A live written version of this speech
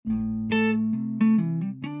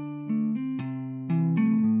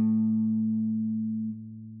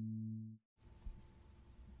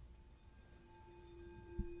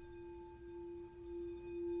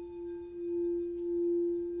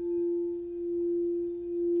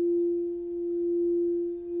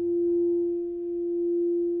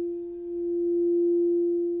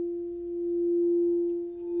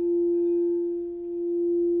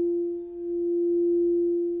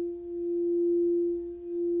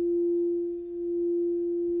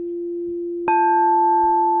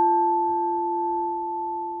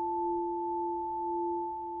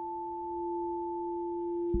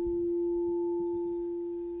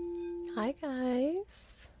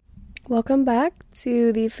Welcome back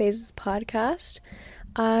to the Phases podcast.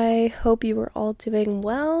 I hope you are all doing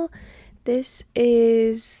well. This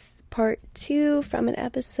is part 2 from an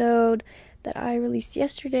episode that I released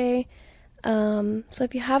yesterday. So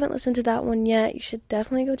if you haven't listened to that one yet, you should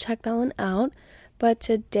definitely go check that one out. But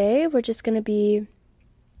today we're just going to be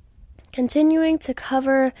continuing to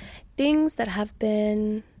cover things that have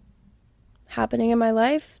been happening in my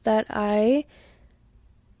life that I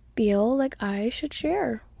feel like I should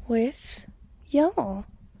share with y'all.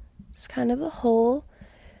 It's kind of the whole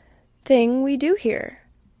thing we do here.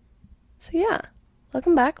 So yeah,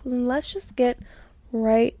 welcome back. Let's just get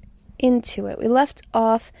right into it. We left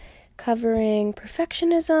off covering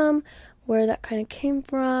perfectionism, where that kind of came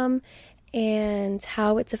from, and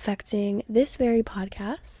how it's affecting this very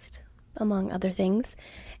podcast, among other things,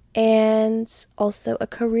 and also a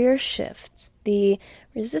career shift, the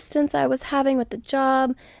resistance I was having with the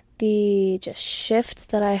job, the just shift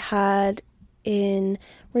that I had in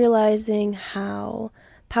realizing how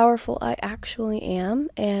powerful I actually am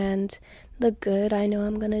and the good I know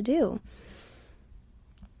I'm gonna do.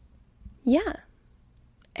 Yeah.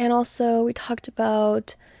 And also we talked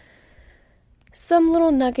about some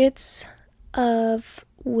little nuggets of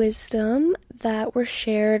wisdom that were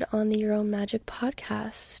shared on the Your Own Magic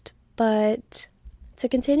podcast. But to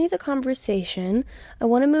continue the conversation, I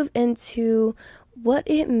want to move into what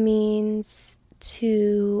it means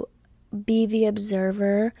to be the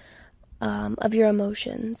observer of your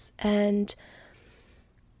emotions and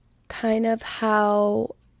kind of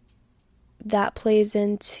how that plays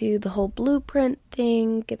into the whole blueprint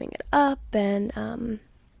thing, giving it up, and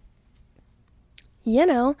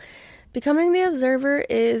becoming the observer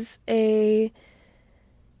is a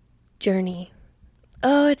journey.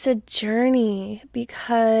 Oh, it's a journey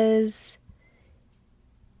because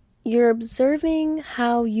you're observing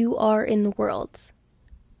how you are in the world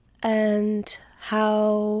and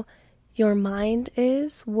how your mind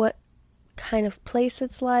is, what kind of place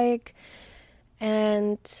it's like,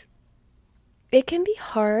 and it can be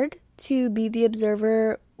hard to be the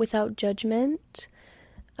observer without judgment.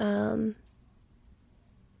 It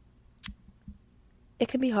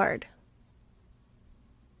can be hard.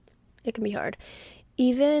 It can be hard.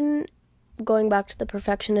 Even going back to the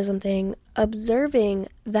perfectionism thing, observing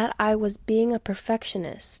that I was being a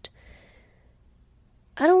perfectionist,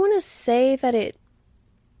 I don't want to say that it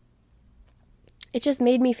just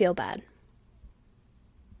made me feel bad.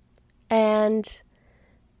 And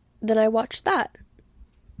then I watched that.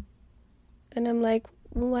 And I'm like,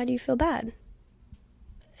 well, why do you feel bad?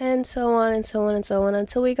 And so on and so on and so on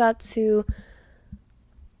until we got to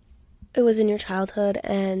it was in your childhood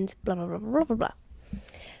and blah, blah, blah, blah, blah, blah.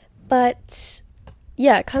 But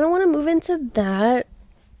yeah, I kind of want to move into that.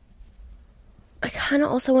 I kind of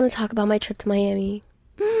also want to talk about my trip to Miami.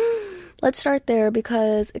 Let's start there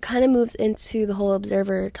because it kind of moves into the whole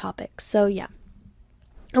observer topic. So yeah,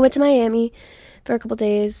 I went to Miami for a couple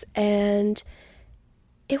days and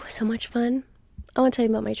it was so much fun. I want to tell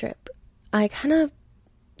you about my trip. I kind of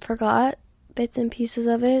forgot bits and pieces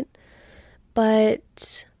of it,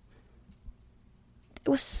 but it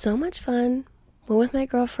was so much fun. Went with my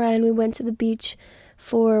girlfriend. We went to the beach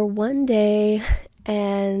for one day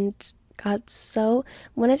and got so...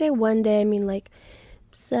 When I say one day, I mean like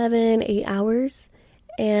 7-8 hours.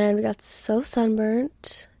 And we got so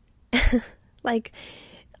sunburnt. Like,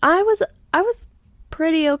 I was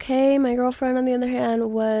pretty okay. My girlfriend, on the other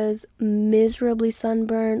hand, was miserably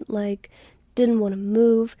sunburnt. Like, didn't want to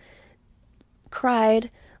move. Cried.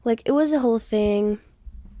 Like, it was a whole thing.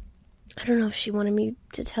 I don't know if she wanted me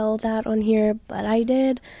to tell that on here, but I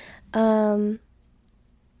did. It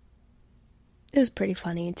was pretty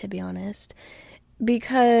funny, to be honest,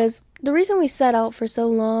 because the reason we set out for so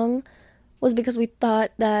long was because we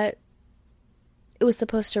thought that it was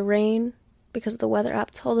supposed to rain, because the weather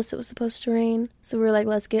app told us it was supposed to rain. So we were like,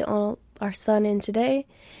 let's get all our sun in today.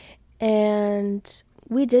 And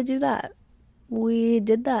we did do that. We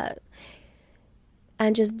did that.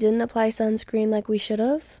 And just didn't apply sunscreen like we should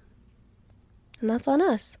have. And that's on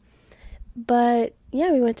us. But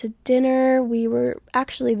yeah, we went to dinner. We were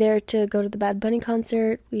actually there to go to the Bad Bunny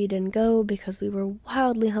concert. We didn't go because we were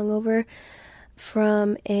wildly hungover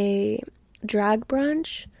from a drag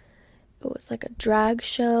brunch. It was like a drag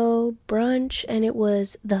show brunch, and it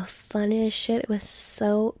was the funniest shit. It was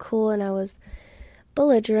so cool, and I was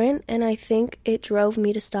belligerent, and I think it drove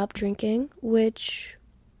me to stop drinking, which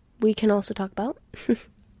we can also talk about.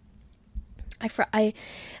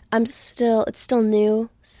 It's still new,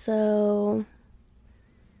 so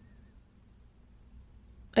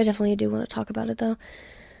I definitely do want to talk about it though.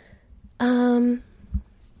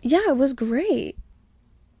 Yeah, it was great.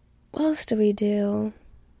 What else did we do?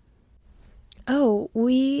 Oh,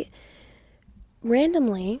 we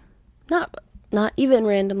randomly, not even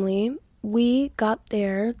randomly, we got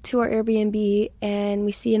there to our Airbnb and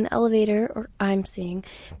we see in the elevator, or I'm seeing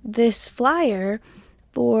this flyer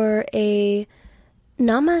for a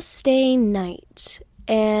namaste night.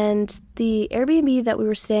 And the Airbnb that we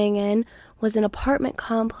were staying in was an apartment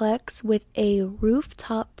complex with a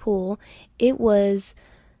rooftop pool. It was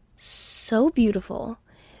so beautiful.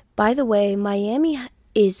 By the way, Miami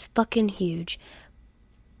is fucking huge.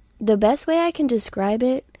 The best way I can describe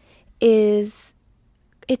it is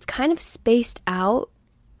it's kind of spaced out,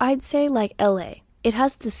 I'd say, like LA. It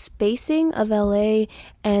has the spacing of LA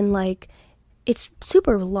and like it's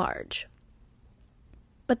super large.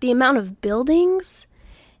 But the amount of buildings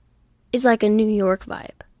is like a New York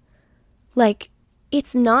vibe. Like,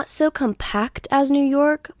 it's not so compact as New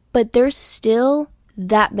York, but there's still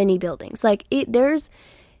that many buildings. Like, there's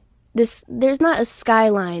not a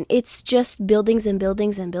skyline. It's just buildings and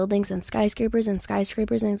buildings and buildings and skyscrapers and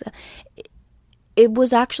skyscrapers. And it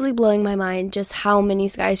was actually blowing my mind just how many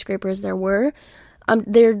skyscrapers there were.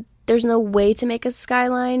 There's no way to make a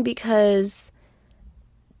skyline because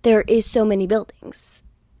there is so many buildings.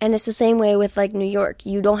 And it's the same way with like New York.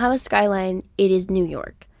 You don't have a skyline, it is New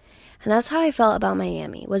York. And that's how I felt about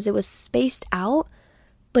Miami. It was spaced out,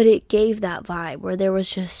 but it gave that vibe where there was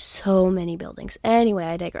just so many buildings. Anyway,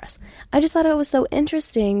 I digress. I just thought it was so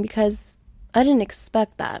interesting because I didn't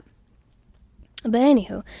expect that. But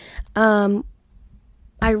anywho, I'm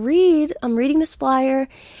reading this flyer,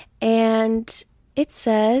 and it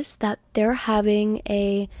says that they're having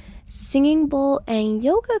a singing bowl and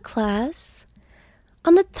yoga class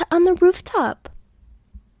on the rooftop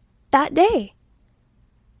that day.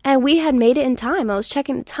 And we had made it in time. I was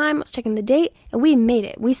checking the time, I was checking the date, and we made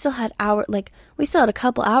it. We still had a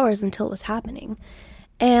couple hours until it was happening.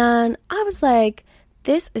 And I was like,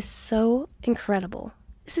 this is so incredible.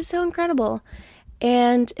 This is so incredible.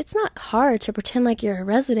 And it's not hard to pretend like you're a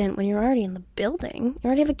resident when you're already in the building. You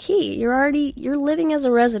already have a key. You're living as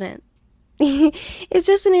a resident. It's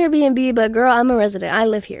just an Airbnb, but girl, I'm a resident. I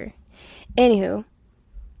live here. Anywho,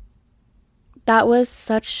 that was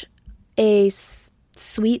such a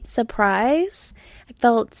sweet surprise. I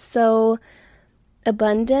felt so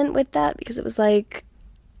abundant with that because it was like,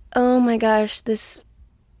 oh my gosh, this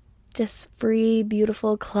just free,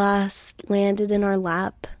 beautiful class landed in our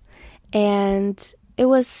lap. And it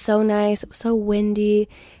was so nice. It was so windy.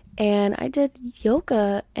 And I did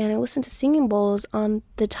yoga and I listened to singing bowls on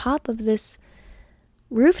the top of this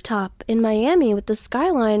rooftop in Miami with the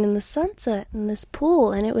skyline and the sunset and this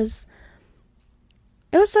pool. And it was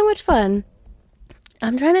so much fun.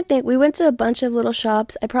 I'm trying to think. We went to a bunch of little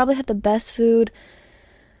shops. I probably had the best food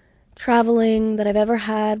traveling that I've ever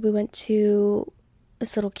had. We went to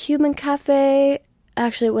this little Cuban cafe.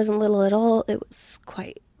 Actually, it wasn't little at all. It was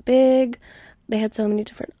quite big. They had so many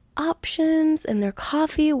different options, and their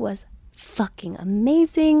coffee was fucking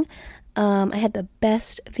amazing. I had the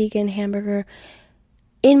best vegan hamburger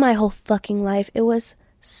in my whole fucking life. It was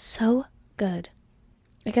so good.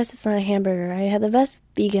 I guess it's not a hamburger. I had the best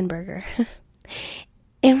vegan burger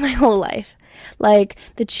in my whole life. Like,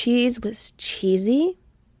 the cheese was cheesy.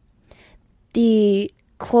 The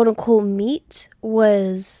quote-unquote meat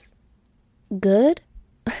was good.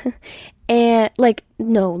 And,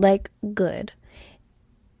 good.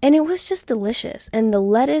 And it was just delicious. And the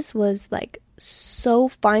lettuce was, so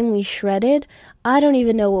finely shredded. I don't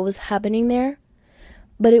even know what was happening there.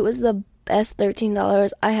 But it was the best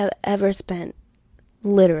 $13 I have ever spent.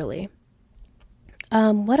 Literally.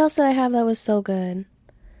 What else did I have that was so good?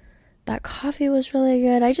 That coffee was really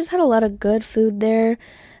good. I just had a lot of good food there.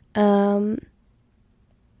 Yeah.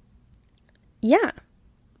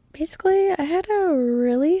 Basically, I had a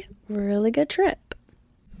really, really good trip.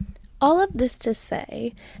 All of this to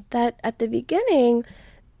say that at the beginning,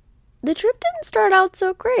 the trip didn't start out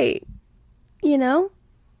so great. You know?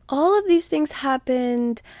 All of these things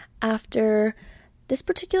happened after this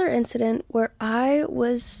particular incident where I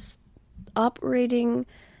was operating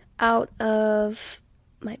out of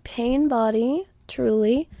my pain body,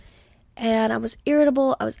 truly, and I was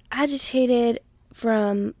irritable, I was agitated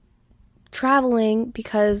from traveling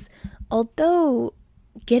because although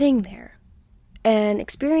getting there and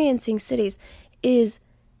experiencing cities is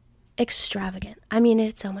extravagant,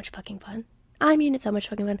 it's so much fucking fun.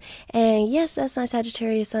 And yes, that's my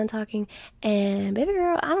Sagittarius sun talking, and baby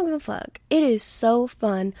girl, I don't give a fuck. It is so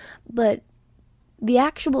fun, but the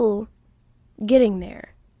actual getting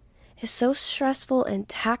there is so stressful and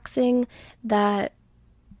taxing that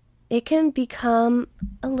it can become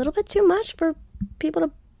a little bit too much for people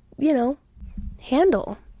to,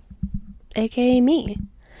 handle. aka me.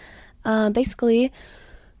 Basically,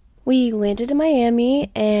 we landed in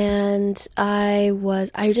Miami, and I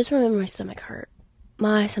just remember my stomach hurt.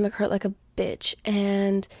 My stomach hurt like a bitch,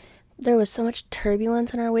 and there was so much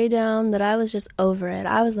turbulence on our way down that I was just over it.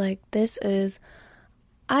 I was like, get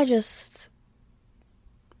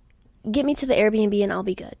me to the Airbnb and I'll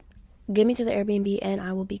be good. Get me to the Airbnb and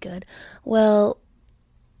I will be good. Well,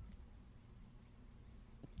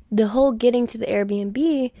 the whole getting to the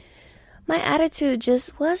Airbnb, my attitude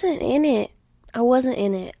just wasn't in it. I wasn't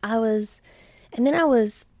in it. I was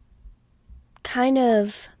kind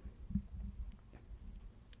of,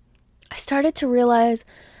 I started to realize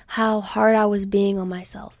how hard I was being on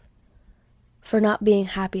myself for not being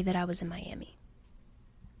happy that I was in Miami.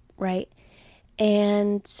 Right?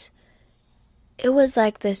 And it was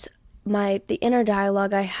like this, the inner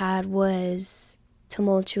dialogue I had was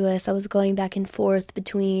tumultuous. I was going back and forth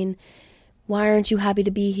between, why aren't you happy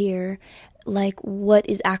to be here? Like, what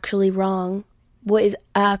is actually wrong? What is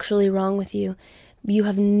actually wrong with you? You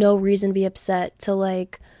have no reason to be upset. To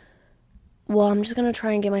like, well, I'm just going to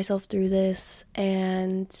try and get myself through this,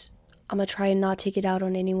 and I'm going to try and not take it out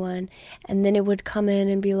on anyone. And then it would come in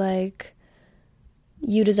and be like,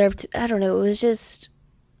 you deserve to, I don't know. It was just,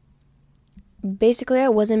 basically I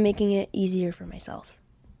wasn't making it easier for myself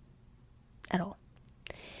at all.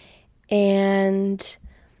 And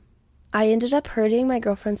I ended up hurting my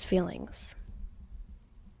girlfriend's feelings.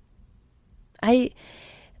 I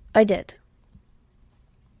did.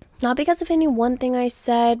 Not because of any one thing I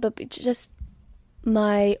said, but just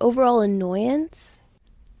my overall annoyance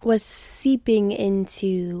was seeping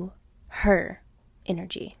into her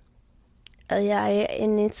energy.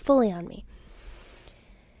 And it's fully on me.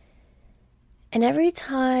 And every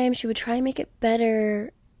time she would try and make it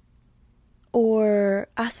better or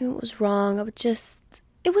ask me what was wrong, I was just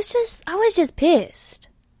pissed.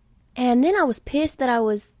 And then I was pissed that I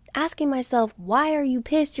was asking myself, why are you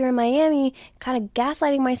pissed? You're in Miami, kind of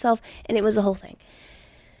gaslighting myself, and it was the whole thing.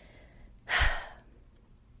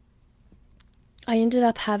 I ended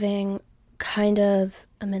up having kind of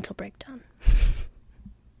a mental breakdown.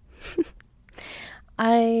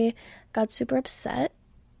 I got super upset.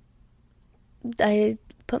 I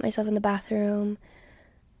put myself in the bathroom,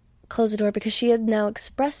 closed the door, because she had now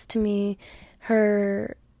expressed to me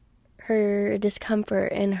her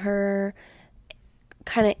discomfort and her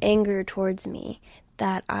kind of anger towards me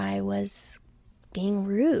that I was being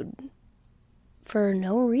rude for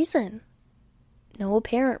no reason. No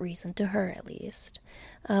apparent reason, to her at least.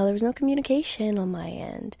 There was no communication on my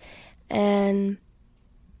end. And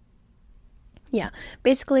yeah,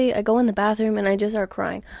 basically I go in the bathroom and I just start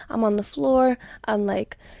crying. I'm on the floor. I'm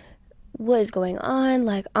like, what is going on?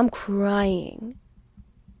 Like, I'm crying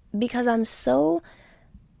because I'm so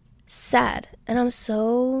sad and I'm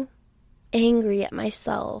so angry at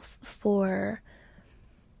myself for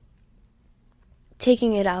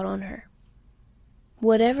taking it out on her.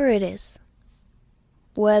 Whatever it is.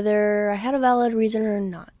 Whether I had a valid reason or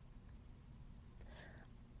not.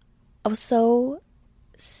 I was so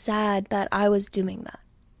sad that I was doing that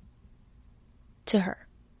to her.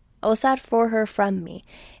 I was sad for her from me.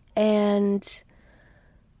 But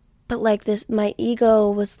like this, my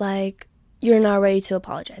ego was like, you're not ready to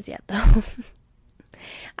apologize yet, though.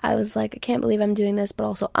 I was like, I can't believe I'm doing this, but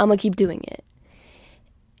also I'm gonna keep doing it.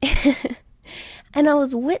 And I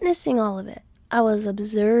was witnessing all of it. I was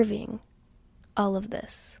observing all of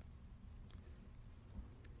this.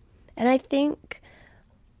 And I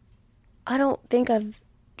don't think I've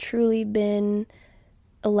truly been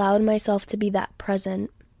allowed myself to be that present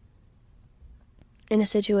in a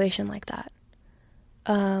situation like that.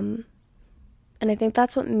 And I think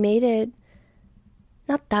that's what made it,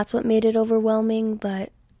 not that's what made it overwhelming,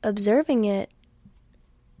 but observing it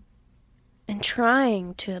and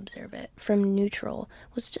trying to observe it from neutral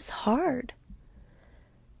was just hard.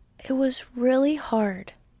 It was really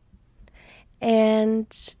hard. And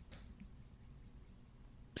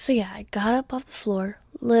so yeah, I got up off the floor,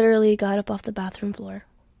 literally got up off the bathroom floor,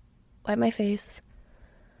 wiped my face,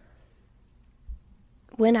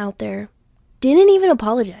 went out there, didn't even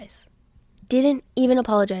apologize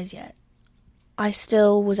yet. I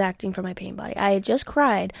still was acting for my pain body. I had just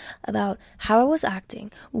cried about how I was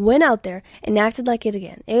acting, went out there, and acted like it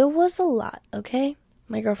again. It was a lot, okay?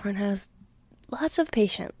 My girlfriend has lots of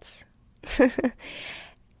patience.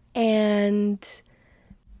 And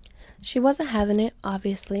she wasn't having it,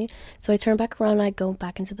 obviously. So I turn back around and I go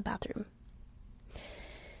back into the bathroom.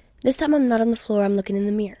 This time I'm not on the floor, I'm looking in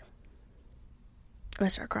the mirror. And I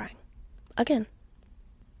start crying. Again.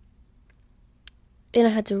 And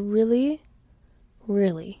I had to really,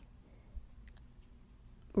 really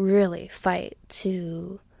really fight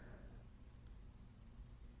to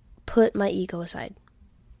put my ego aside.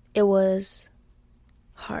 It was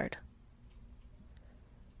hard.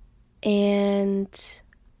 And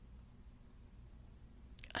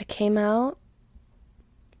I came out,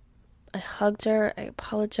 I hugged her, I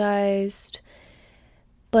apologized.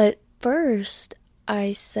 But first,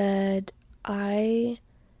 I said,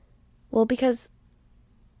 because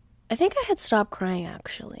I think I had stopped crying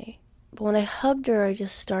actually. But when I hugged her, I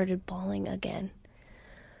just started bawling again.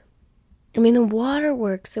 I mean, the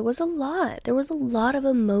waterworks, it was a lot. There was a lot of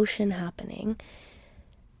emotion happening.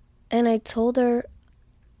 And I told her,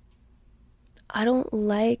 I don't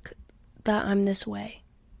like that I'm this way.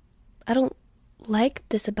 I don't like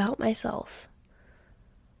this about myself.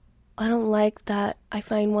 I don't like that I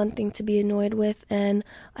find one thing to be annoyed with and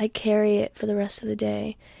I carry it for the rest of the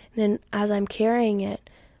day. And then as I'm carrying it,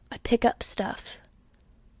 I pick up stuff.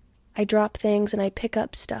 I drop things and I pick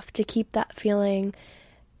up stuff to keep that feeling.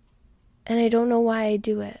 And I don't know why I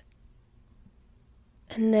do it.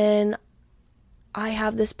 And then I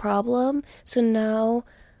have this problem. So now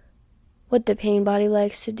what the pain body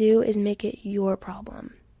likes to do is make it your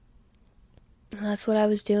problem. And that's what I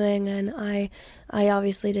was doing. And I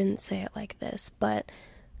obviously didn't say it like this, but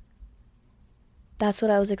that's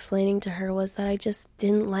what I was explaining to her, was that I just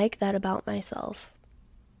didn't like that about myself.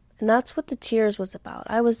 And that's what the tears was about.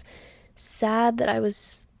 I was sad that I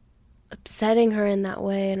was upsetting her in that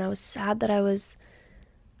way, and I was sad that I was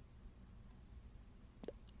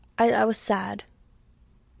sad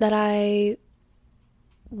that I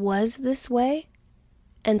was this way,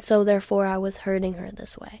 and so therefore I was hurting her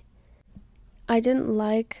this way. I didn't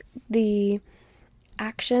like the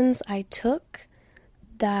actions I took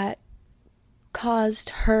that caused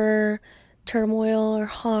her turmoil or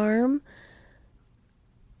harm.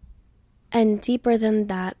 And deeper than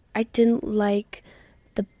that, I didn't like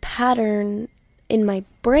the pattern in my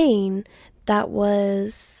brain that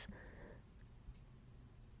was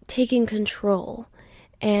taking control.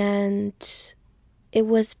 And it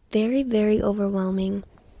was very, very overwhelming.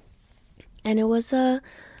 And it was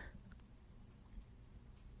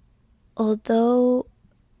although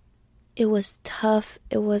it was tough,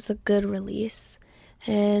 it was a good release.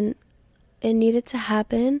 And it needed to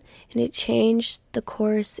happen, and it changed the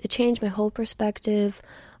course. It changed my whole perspective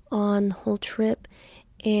on the whole trip.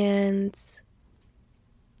 And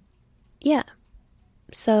yeah,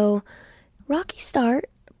 so rocky start,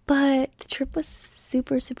 but the trip was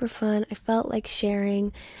super, super fun. I felt like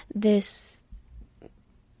sharing this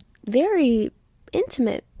very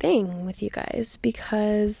intimate thing with you guys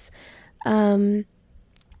because I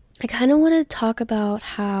kind of want to talk about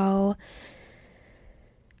how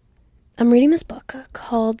I'm reading this book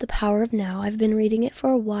called The Power of Now. I've been reading it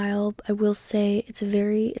for a while. I will say it's a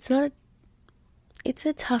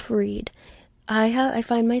tough read. I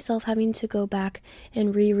find myself having to go back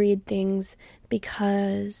and reread things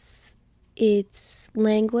because its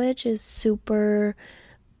language is super,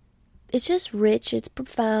 it's just rich, it's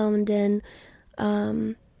profound, and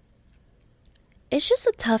it's just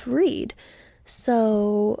a tough read.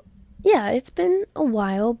 So yeah, it's been a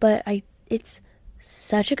while, but it's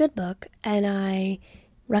such a good book, and I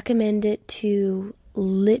recommend it to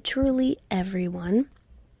literally everyone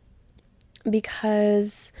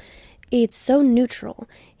because it's so neutral.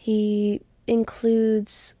 He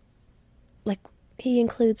includes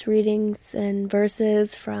readings and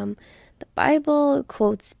verses from the Bible, he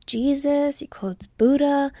quotes Jesus, he quotes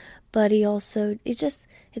Buddha, but it's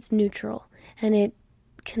neutral, and it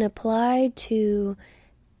can apply to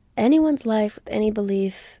anyone's life with any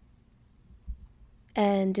belief.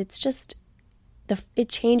 And it's just, it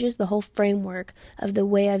changes the whole framework of the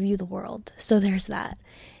way I view the world. So there's that.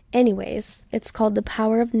 Anyways, it's called The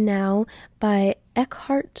Power of Now by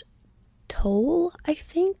Eckhart Tolle, I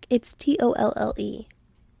think. It's Tolle.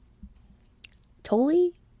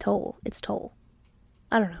 Tolle? It's Tolle.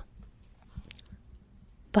 I don't know.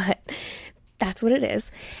 But that's what it is.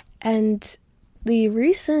 And the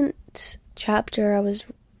recent chapter I was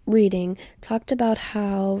reading talked about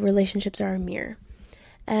how relationships are a mirror.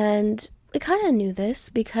 And we kind of knew this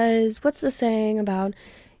because what's the saying about,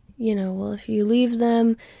 well, if you leave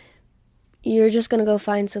them, you're just going to go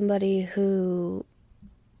find somebody who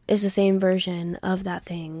is the same version of that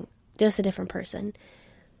thing, just a different person.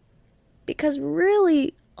 Because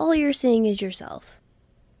really, all you're seeing is yourself.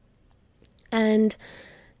 And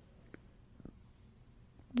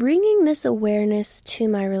bringing this awareness to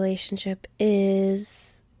my relationship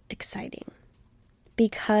is exciting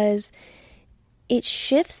because it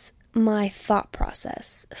shifts my thought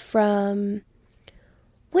process from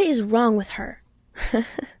what is wrong with her?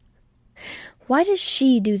 why does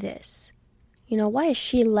she do this? Why is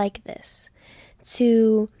she like this?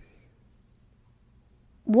 To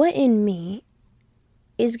what in me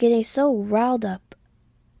is getting so riled up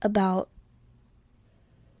about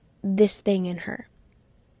this thing in her?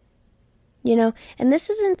 And this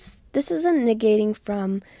isn't negating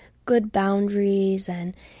from good boundaries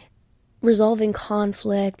and resolving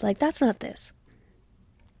conflict. Like, that's not this.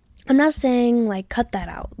 I'm not saying, like, cut that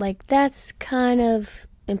out. Like, that's kind of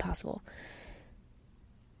impossible.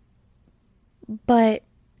 But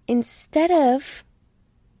instead of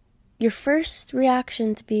your first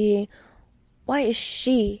reaction to be, why is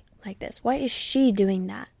she like this? Why is she doing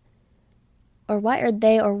that? Or why are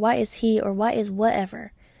they, or why is he, or why is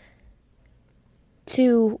whatever?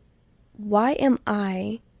 To, why am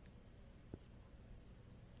I,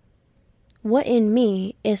 what in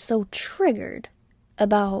me is so triggered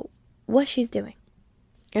about what she's doing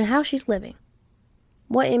and how she's living?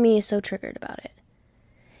 What in me is so triggered about it?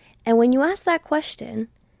 And when you ask that question,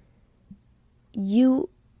 the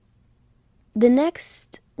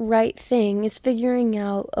next right thing is figuring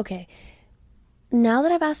out, okay, now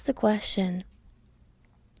that I've asked the question,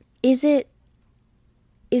 is it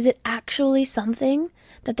actually something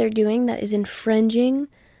that they're doing that is infringing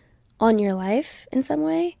on your life in some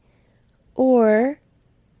way? Or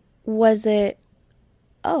was it,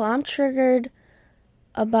 oh, I'm triggered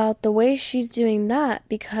about the way she's doing that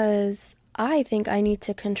because I think I need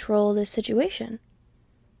to control this situation.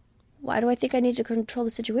 Why do I think I need to control the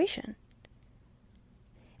situation?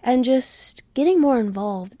 And just getting more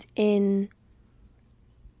involved in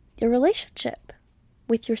your relationship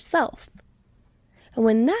with yourself. And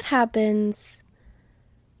when that happens,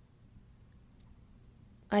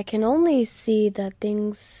 I can only see that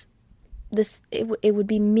it would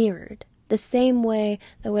be mirrored. The same way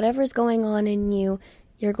that whatever's going on in you,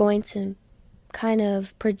 you're going to kind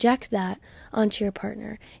of project that onto your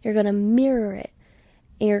partner. You're going to mirror it,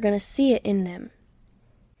 and you're going to see it in them.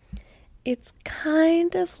 It's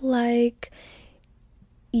kind of like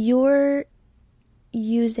you're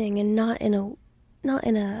using, and not in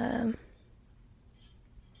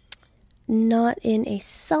a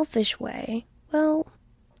selfish way. Well,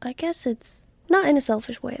 I guess it's not in a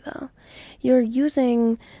selfish way, though. You're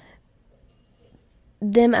using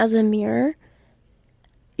them as a mirror.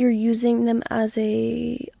 You're using them as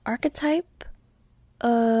a archetype.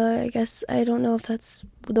 I guess, I don't know if that's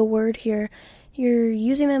the word here. You're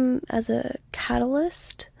using them as a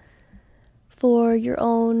catalyst for your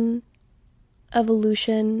own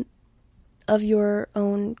evolution of your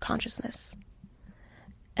own consciousness.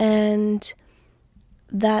 And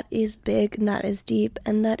that is big, and that is deep,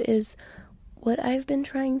 and that is what I've been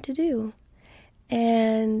trying to do.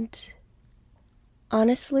 And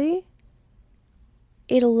honestly,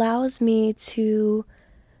 it allows me to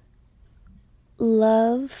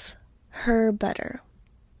love her better,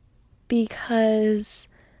 because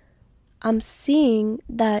I'm seeing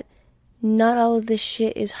that not all of this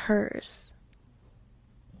shit is hers.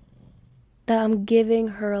 That I'm giving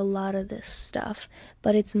her a lot of this stuff,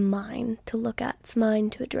 but it's mine to look at, it's mine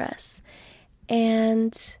to address.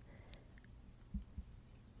 And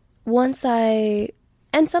sometimes,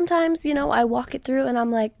 I walk it through and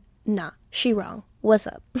I'm like, nah, she wrong. What's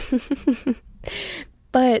up?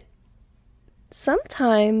 But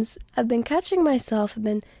sometimes I've been catching myself, I've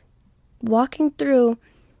been walking through,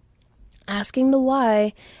 asking the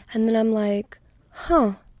why, and then I'm like,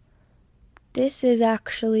 this is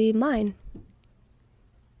actually mine.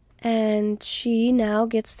 And she now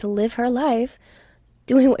gets to live her life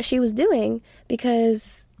doing what she was doing,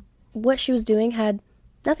 because what she was doing had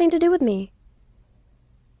nothing to do with me.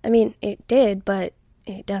 I mean, it did, but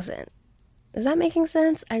it doesn't. Is that making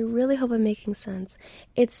sense? I really hope I'm making sense.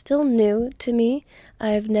 It's still new to me.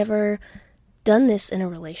 I've never done this in a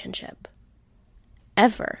relationship.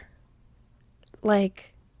 Ever.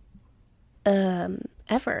 Like,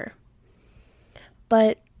 ever.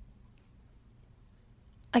 But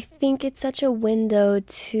I think it's such a window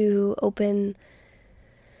to open,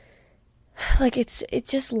 like, it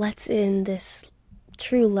just lets in this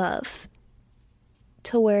true love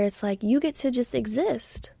to where it's like you get to just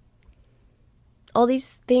exist. All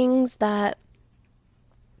these things that,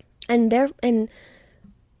 and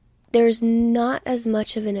there's not as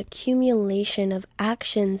much of an accumulation of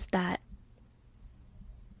actions that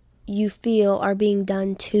you feel are being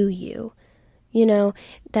done to you.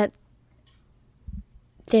 That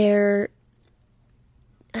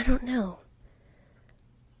I don't know.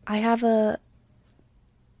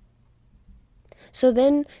 So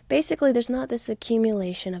then basically there's not this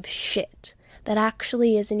accumulation of shit that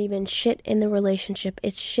actually isn't even shit in the relationship.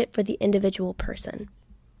 It's shit for the individual person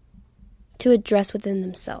to address within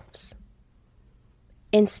themselves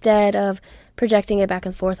instead of projecting it back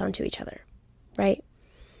and forth onto each other, right?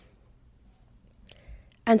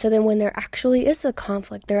 And so then when there actually is a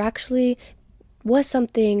conflict, there actually was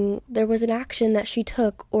something, there was an action that she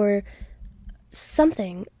took or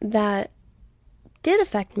something that did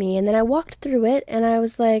affect me, and then I walked through it and I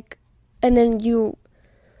was like, and then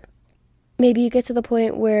maybe you get to the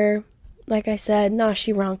point where, like I said, nah,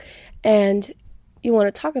 she wrong, and you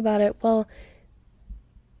want to talk about it. Well,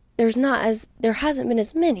 there hasn't been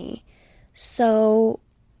as many, so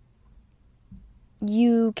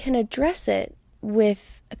you can address it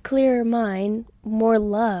with a clearer mind, more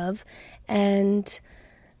love, and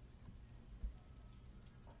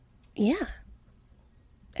yeah.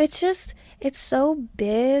 It's so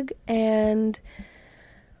big, and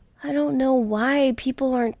I don't know why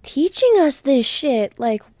people aren't teaching us this shit.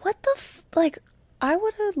 Like, what the like, I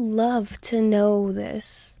would have loved to know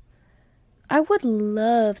this. I would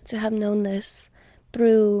love to have known this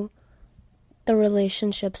through the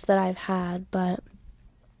relationships that I've had, but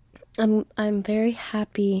I'm very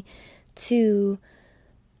happy to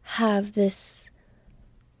have this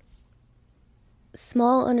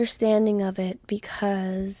small understanding of it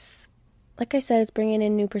because, like I said, it's bringing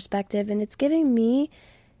in new perspective and it's giving me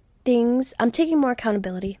things. I'm taking more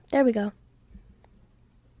accountability. There we go.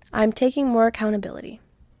 I'm taking more accountability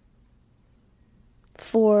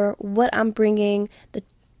for what I'm bringing,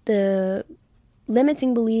 the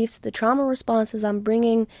limiting beliefs, the trauma responses I'm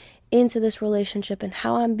bringing into this relationship, and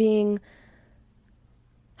how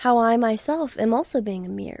I myself am also being a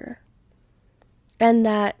mirror. And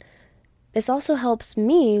that this also helps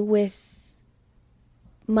me with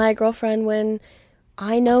my girlfriend when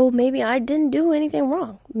I know maybe I didn't do anything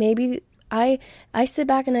wrong. Maybe I sit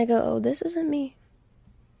back and I go, oh, this isn't me.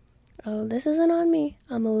 Oh, this isn't on me.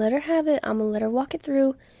 I'm going to let her have it. I'm going to let her walk it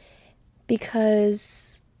through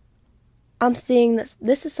because I'm seeing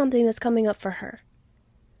this is something that's coming up for her.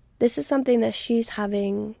 This is something that she's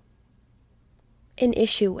having an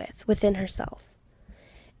issue with within herself.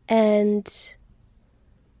 And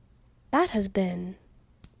that has been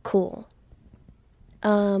cool.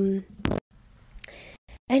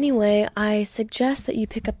 Anyway, I suggest that you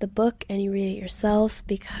pick up the book and you read it yourself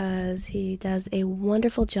because he does a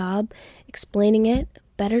wonderful job explaining it.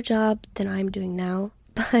 Better job than I'm doing now.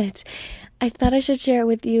 But I thought I should share it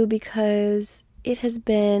with you because it has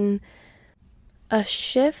been a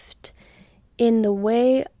shift in the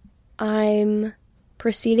way I'm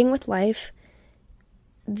proceeding with life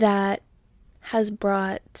that has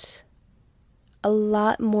brought a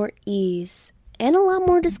lot more ease and a lot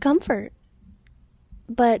more discomfort.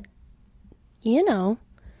 But, you know,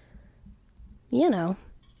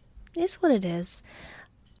 it's what it is.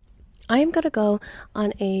 I am going to go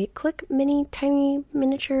on a quick, tiny,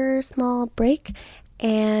 miniature, small break,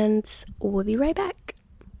 and we'll be right back.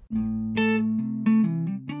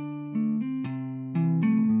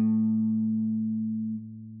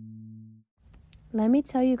 Let me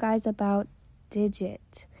tell you guys about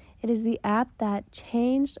Digit. It is the app that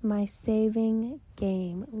changed my saving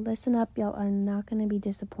game. Listen up, y'all are not going to be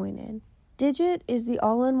disappointed. Digit is the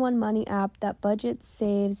all-in-one money app that budgets,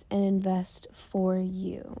 saves, and invests for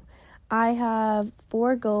you. I have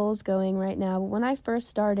 4 goals going right now. When I first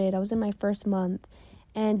started, I was in my first month,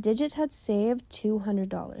 and Digit had saved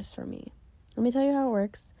 $200 for me. Let me tell you how it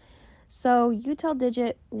works. So you tell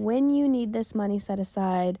Digit when you need this money set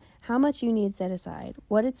aside, how much you need set aside,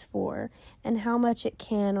 what it's for, and how much it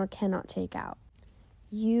can or cannot take out.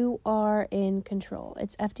 You are in control.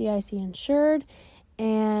 It's FDIC insured,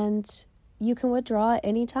 and you can withdraw at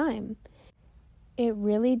any time. It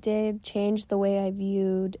really did change the way I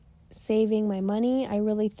viewed saving my money. I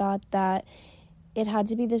really thought that it had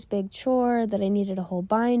to be this big chore, that I needed a whole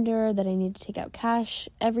binder, that I needed to take out cash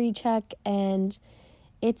every check, and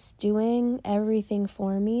it's doing everything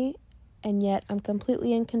for me, and yet I'm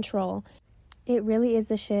completely in control. It really is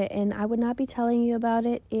the shit, and I would not be telling you about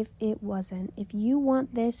it if it wasn't. If you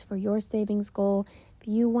want this for your savings goal, if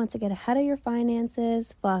you want to get ahead of your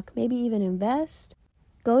finances, maybe even invest,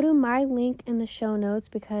 go to my link in the show notes,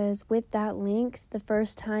 because with that link, the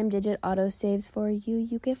first time Digit auto saves for you,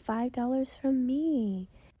 you get $5 from me.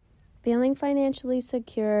 Feeling financially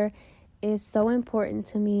secure is so important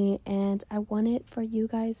to me, and I want it for you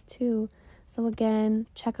guys too. So again,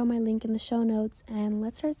 check out my link in the show notes and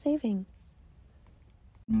let's start saving.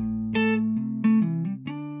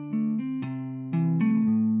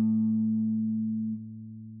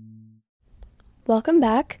 Welcome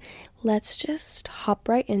back. Let's just hop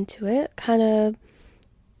right into it. I kind of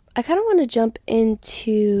want to jump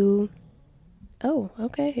into... Oh,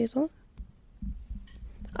 okay, Hazel.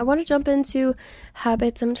 I want to jump into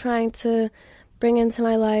habits I'm trying to bring into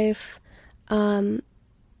my life. A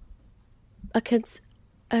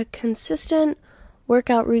consistent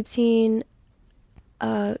workout routine,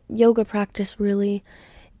 yoga practice really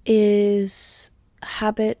is a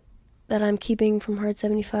habit that I'm keeping from Hard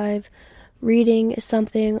 75. Reading is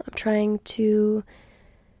something I'm trying to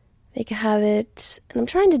make a habit, and I'm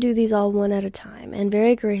trying to do these all one at a time and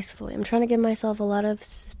very gracefully. I'm trying to give myself a lot of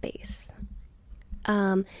space.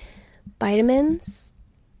 Vitamins.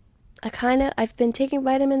 I've been taking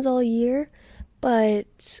vitamins all year,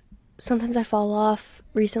 but sometimes I fall off.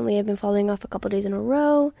 Recently, I've been falling off a couple days in a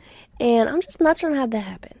row, and I'm just not trying to have that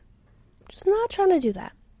happen. Just not trying to do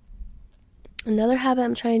that. Another habit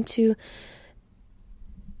I'm trying to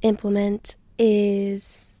implement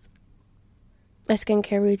is my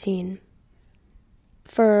skincare routine.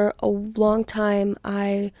 For a long time,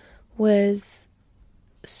 I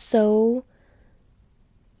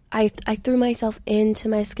threw myself into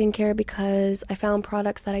my skincare because I found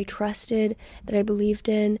products that I trusted, that I believed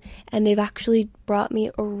in, and they've actually brought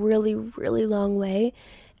me a really, really long way.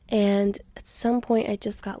 And at some point, I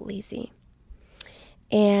just got lazy.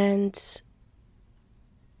 And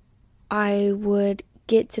I would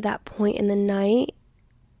get to that point in the night.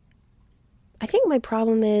 I think my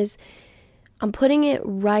problem is I'm putting it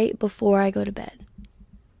right before I go to bed.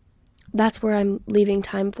 That's where I'm leaving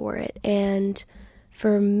time for it. And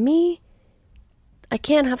for me, I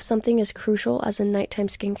can't have something as crucial as a nighttime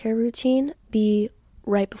skincare routine be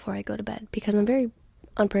right before I go to bed, because I'm very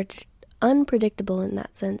unpredictable in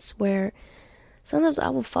that sense, where sometimes I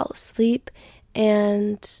will fall asleep,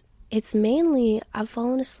 and it's mainly I've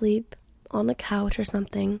fallen asleep on the couch or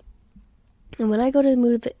something, and when I go to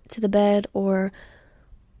move it to the bed or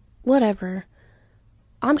whatever,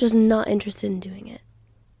 I'm just not interested in doing it.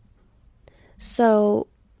 So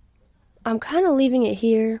I'm kind of leaving it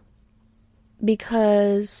here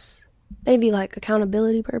because maybe like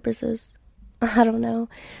accountability purposes. I don't know.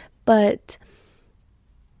 But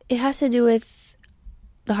it has to do with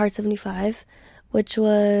the Hard 75, which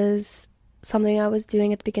was something I was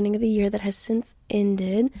doing at the beginning of the year that has since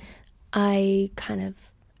ended. I kind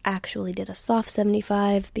of actually did a soft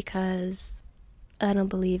 75 because I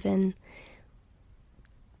believe in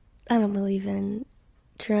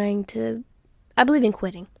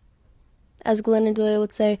quitting. As Glennon Doyle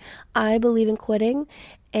would say, I believe in quitting,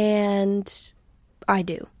 and I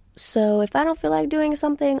do. So if I don't feel like doing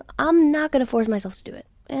something, I'm not going to force myself to do it.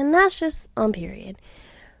 And that's just on period.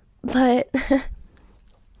 But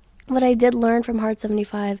what I did learn from Hard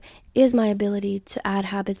 75 is my ability to add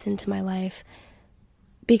habits into my life,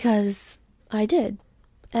 because I did.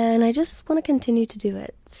 And I just want to continue to do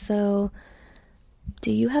it. So, do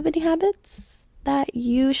you have any habits that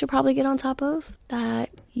you should probably get on top of that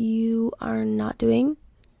you are not doing,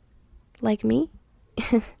 like me?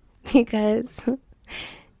 Because,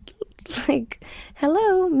 like,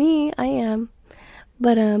 hello, me, I am.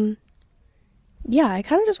 But, yeah, I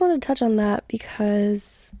kind of just wanted to touch on that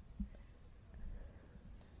because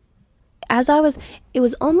it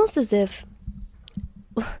was almost as if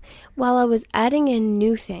while I was adding in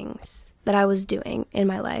new things that I was doing in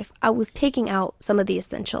my life, I was taking out some of the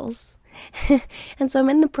essentials. And so I'm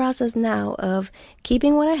in the process now of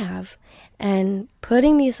keeping what I have and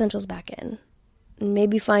putting the essentials back in.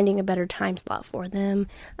 Maybe finding a better time slot for them.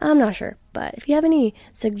 I'm not sure. But if you have any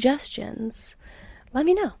suggestions, let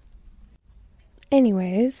me know.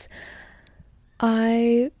 Anyways,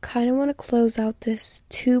 I kind of want to close out this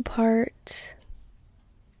 2-part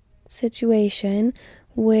situation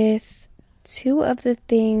with 2 of the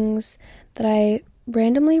things that I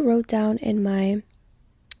randomly wrote down in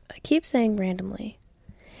I keep saying randomly,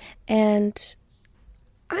 and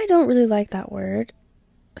I don't really like that word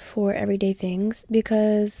for everyday things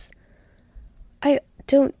because I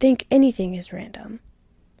don't think anything is random.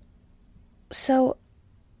 So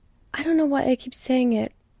I don't know why I keep saying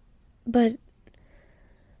it, but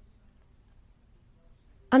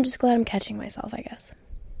I'm just glad I'm catching myself, I guess.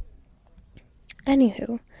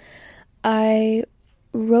 Anywho, I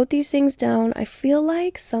wrote these things down. I feel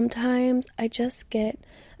like sometimes I'm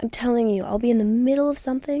telling you, I'll be in the middle of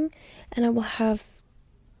something and I will have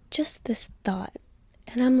just this thought.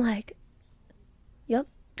 And I'm like, yep,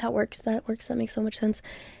 that works, that makes so much sense.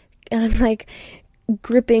 And I'm like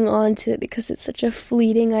gripping onto it because it's such a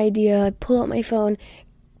fleeting idea. I pull out my phone,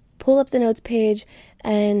 pull up the notes page,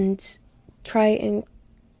 and try and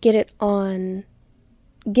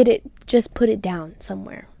just put it down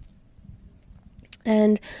somewhere.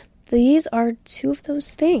 And these are 2 of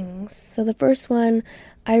those things. So the first one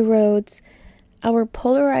I wrote, our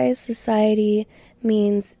polarized society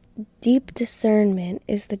means deep discernment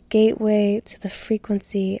is the gateway to the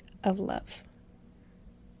frequency of love.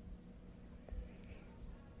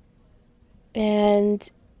 And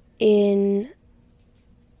in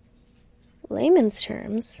layman's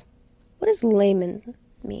terms, what does layman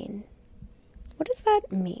mean? What does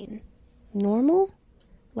that mean? Normal?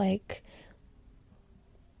 Like,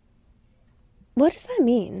 what does that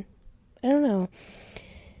mean? I don't know.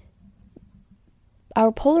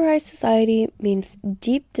 Our polarized society means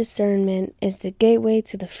deep discernment is the gateway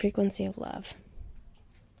to the frequency of love.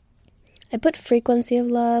 I put frequency of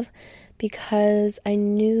love because I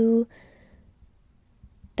knew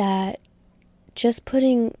that just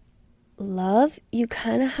putting love, you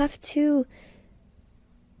kind of have to...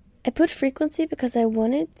 I put frequency because I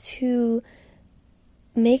wanted to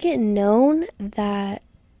make it known that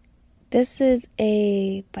this is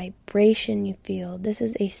a vibration you feel. This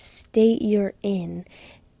is a state you're in.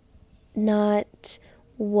 Not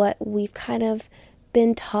what we've kind of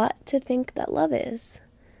been taught to think that love is.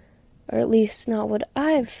 Or at least not what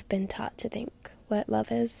I've been taught to think what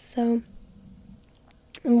love is. So,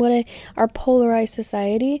 and our polarized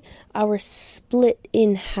society, our split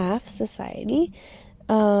in half society,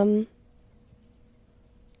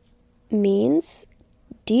 means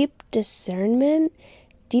deep discernment,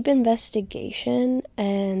 deep investigation,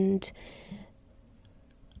 and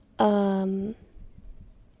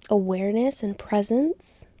awareness and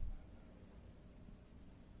presence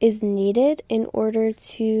is needed in order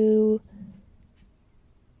to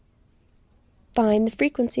find the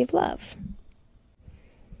frequency of love.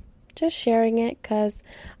 Just sharing it because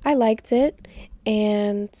I liked it,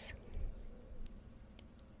 and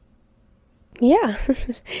yeah.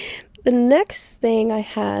 The next thing I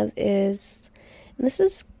have is, and this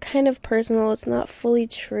is kind of personal, it's not fully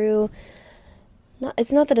true.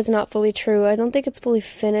 It's not that it's not fully true. I don't think it's fully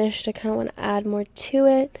finished. I kind of want to add more to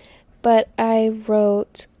it. But I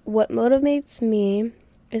wrote, what motivates me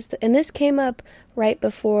is, and this came up right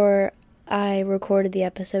before I recorded the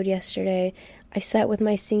episode yesterday. I sat with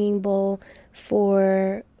my singing bowl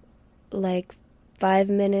for like 5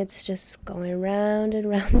 minutes, just going round and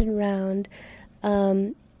round and round.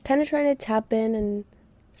 Kind of trying to tap in and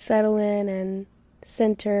settle in and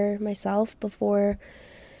center myself before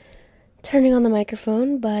turning on the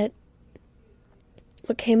microphone. But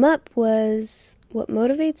what came up was, what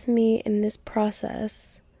motivates me in this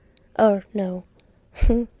process... Oh, no.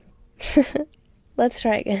 Let's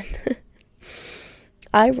try again.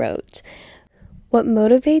 I wrote, what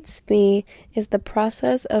motivates me is the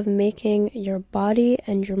process of making your body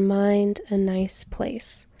and your mind a nice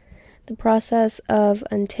place. The process of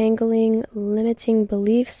untangling limiting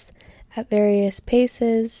beliefs at various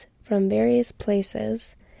paces from various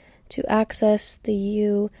places to access the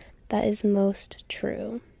you that is most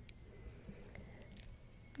true.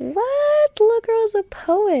 What? Little girl's a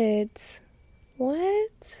poet.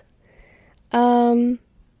 What?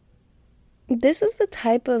 This is the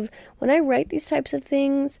type of, when I write these types of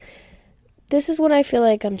things, this is when I feel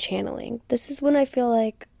like I'm channeling. This is when I feel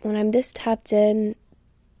like when I'm this tapped in,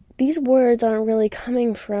 these words aren't really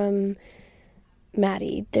coming from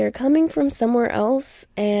Maddie. They're coming from somewhere else,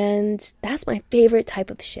 and that's my favorite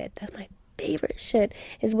type of shit. That's my favorite shit,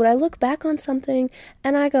 is when I look back on something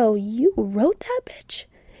and I go, you wrote that, bitch?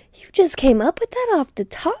 You just came up with that off the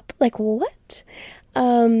top? Like, what?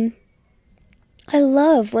 I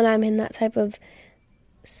love when I'm in that type of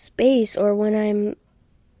space, or when I'm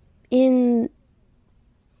in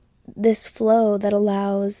this flow that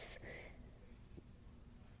allows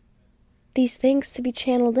these things to be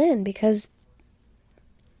channeled in, because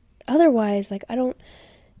otherwise, like, I don't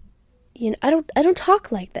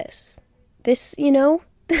talk like this. This,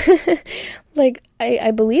 like,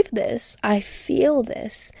 I believe this. I feel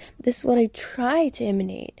this. This is what I try to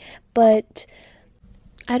emanate. But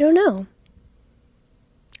I don't know.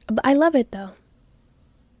 But I love it, though.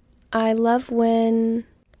 I love when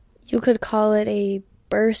you could call it a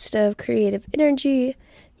burst of creative energy.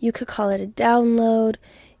 You could call it a download.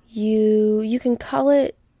 You can call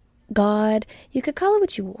it God. You could call it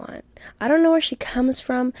what you want. I don't know where she comes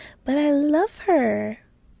from, but I love her.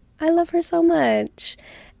 I love her so much.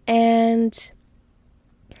 And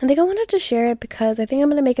I think I wanted to share it because I think I'm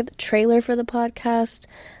going to make it the trailer for the podcast.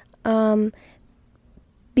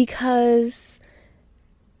 Because,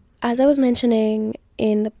 as I was mentioning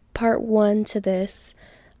in the part 1 to this,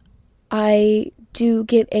 I do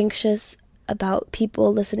get anxious about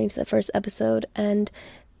people listening to the first episode and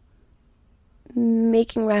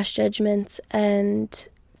making rash judgments and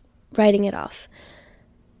writing it off.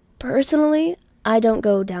 Personally, I don't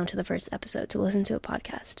go down to the first episode to listen to a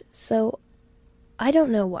podcast, so I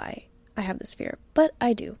don't know why I have this fear, but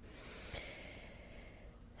I do.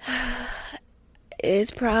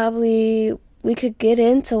 It's probably, we could get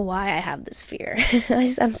into why I have this fear.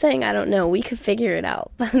 I'm saying I don't know. We could figure it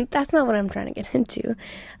out, but that's not what I'm trying to get into.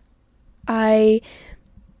 I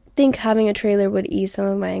think having a trailer would ease some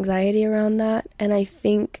of my anxiety around that, and I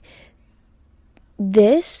think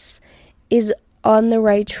this is on the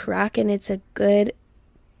right track, and it's a good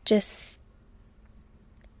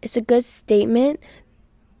statement.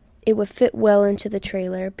 It would fit well into the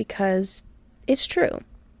trailer because it's true.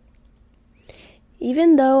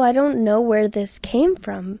 Even though I don't know where this came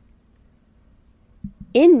from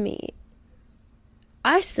in me,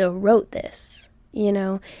 I still wrote this,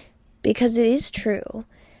 because it is true.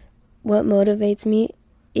 What motivates me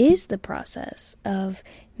is the process of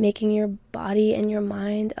making your body and your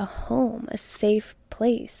mind a home, a safe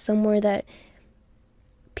place, somewhere that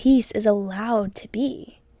peace is allowed to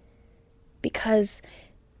be. Because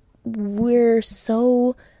we're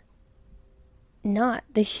so not.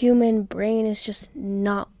 The human brain is just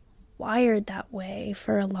not wired that way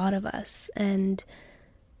for a lot of us. And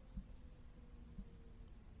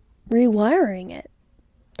rewiring it,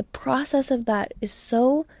 the process of that is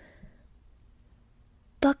so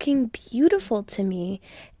fucking beautiful to me.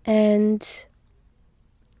 And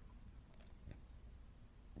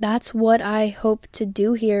that's what I hope to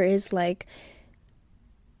do here, is like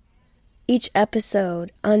each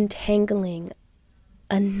episode untangling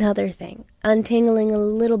another thing, untangling a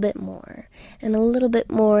little bit more and a little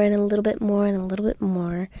bit more and a little bit more and a little bit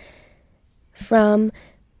more from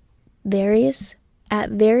various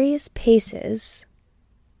paces.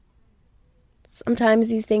 Sometimes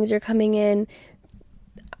these things are coming in.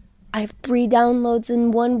 I have 3 downloads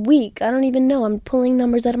in 1 week. I don't even know. I'm pulling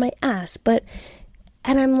numbers out of my ass.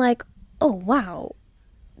 And I'm like, oh wow,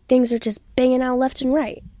 things are just banging out left and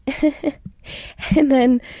right. And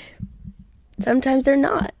then sometimes they're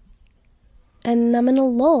not. And I'm in a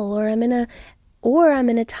lull, or I'm in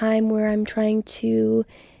a time where I'm trying to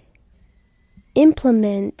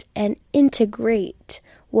implement and integrate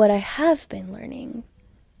what I have been learning.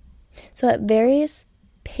 So at various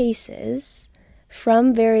paces,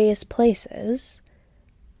 from various places,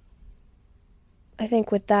 I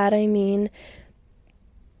think with that I mean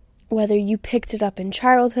whether you picked it up in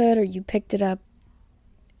childhood, or you picked it up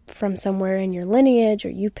from somewhere in your lineage, or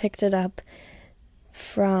you picked it up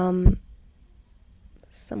from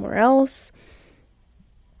somewhere else.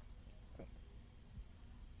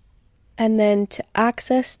 And then to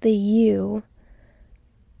access the you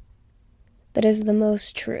that is the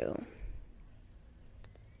most true.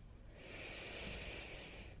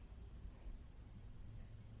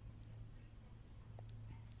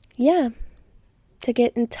 Yeah, to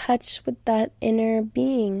get in touch with that inner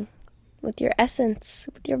being, with your essence,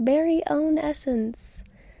 with your very own essence.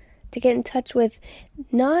 To get in touch with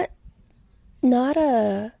not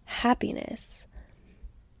a happiness,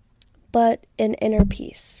 but an inner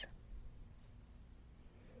peace.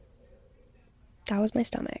 That was my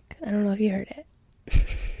stomach. I don't know if you heard it.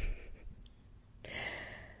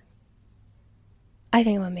 I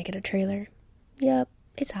think I'm gonna make it a trailer. Yep,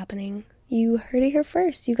 it's happening. You heard it here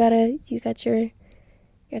first. You got your own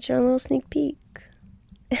little sneak peek.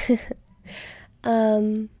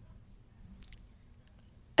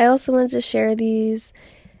 I also wanted to share these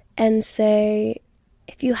and say,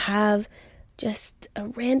 if you have just a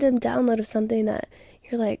random download of something that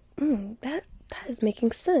you're like, that is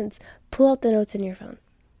making sense, pull out the notes in your phone.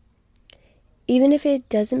 Even if it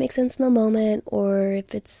doesn't make sense in the moment, or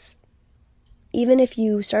even if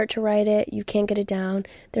you start to write it, you can't get it down.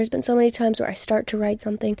 There's been so many times where I start to write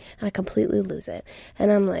something and I completely lose it.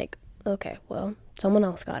 And I'm like, okay, well, someone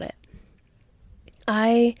else got it.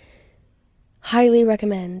 I highly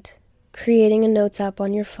recommend creating a notes app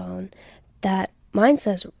on your phone that, mine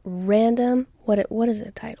says random, what is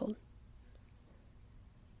it titled?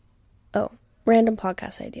 Oh, random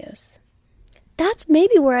podcast ideas. That's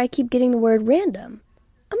maybe where I keep getting the word random.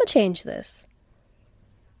 I'm gonna change this.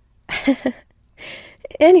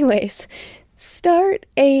 Anyways, start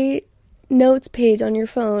a notes page on your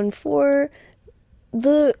phone for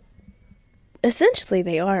essentially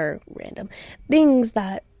they are random things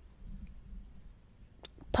that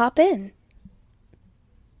pop in.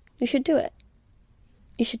 You should do it.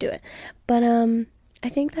 But I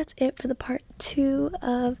think that's it for the part 2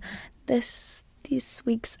 of this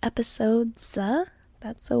week's episodes.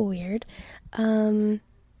 That's so weird. I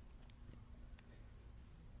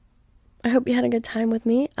hope you had a good time with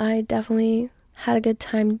me. I definitely had a good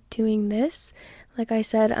time doing this. Like I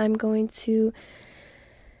said, I'm going to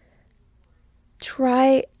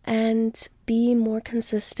try and be more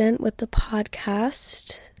consistent with the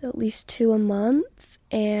podcast, at least 2 a month,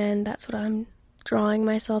 and that's what I'm drawing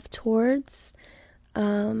myself towards.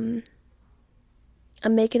 I'm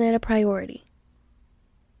making it a priority.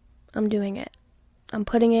 I'm doing it. I'm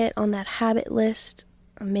putting it on that habit list.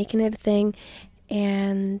 I'm making it a thing.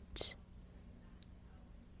 And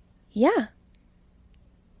yeah.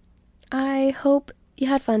 I hope you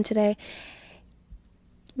had fun today.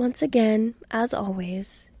 Once again, as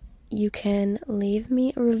always, you can leave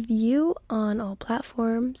me a review on all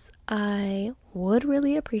platforms. I would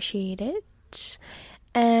really appreciate it.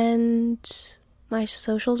 And my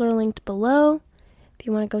socials are linked below if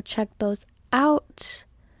you want to go check those out.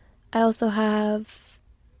 I also have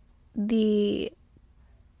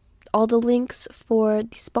all the links for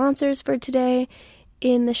the sponsors for today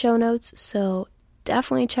in the show notes, so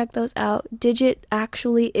definitely check those out. Digit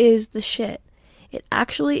actually is the shit. It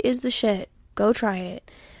actually is the shit. Go try it.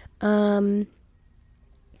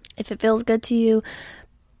 If it feels good to you,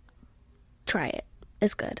 try it.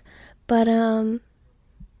 It's good. But in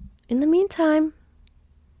the meantime,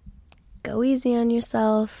 go easy on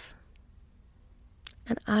yourself,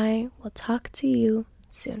 and I will talk to you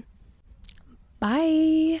soon.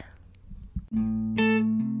 Bye.